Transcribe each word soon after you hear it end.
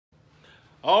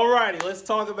Alrighty, let's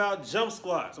talk about jump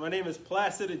squats. My name is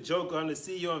Placid Ajoko. I'm the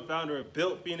CEO and founder of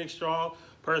Built Phoenix Strong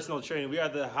Personal Training. We are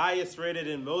the highest rated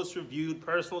and most reviewed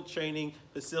personal training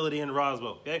facility in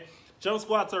Roswell. Okay, jump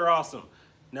squats are awesome.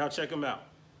 Now check them out.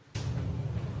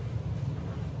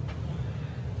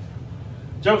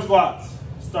 Jump squats.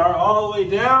 Start all the way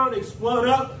down, explode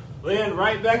up, land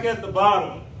right back at the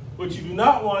bottom. What you do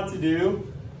not want to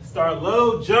do, start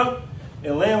low, jump,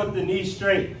 and land with the knees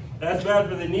straight. That's bad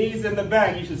for the knees and the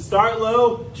back. You should start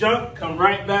low, jump, come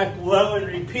right back low, and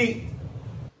repeat.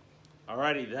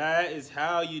 Alrighty, that is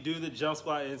how you do the jump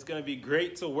squat, and it's gonna be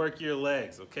great to work your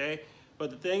legs, okay?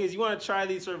 But the thing is, you wanna try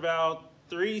these for about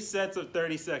 3 sets of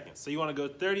 30 seconds. So you wanna go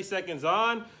 30 seconds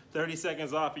on, 30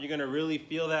 seconds off, and you're gonna really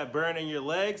feel that burn in your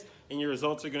legs, and your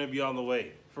results are gonna be on the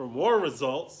way. For more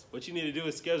results, what you need to do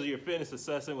is schedule your fitness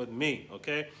assessment with me,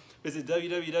 okay? Visit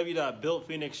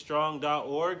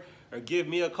www.builtphoenixstrong.org or give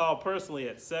me a call personally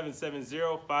at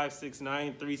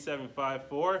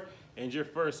 770-569-3754, and your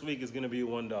first week is gonna be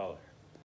 $1.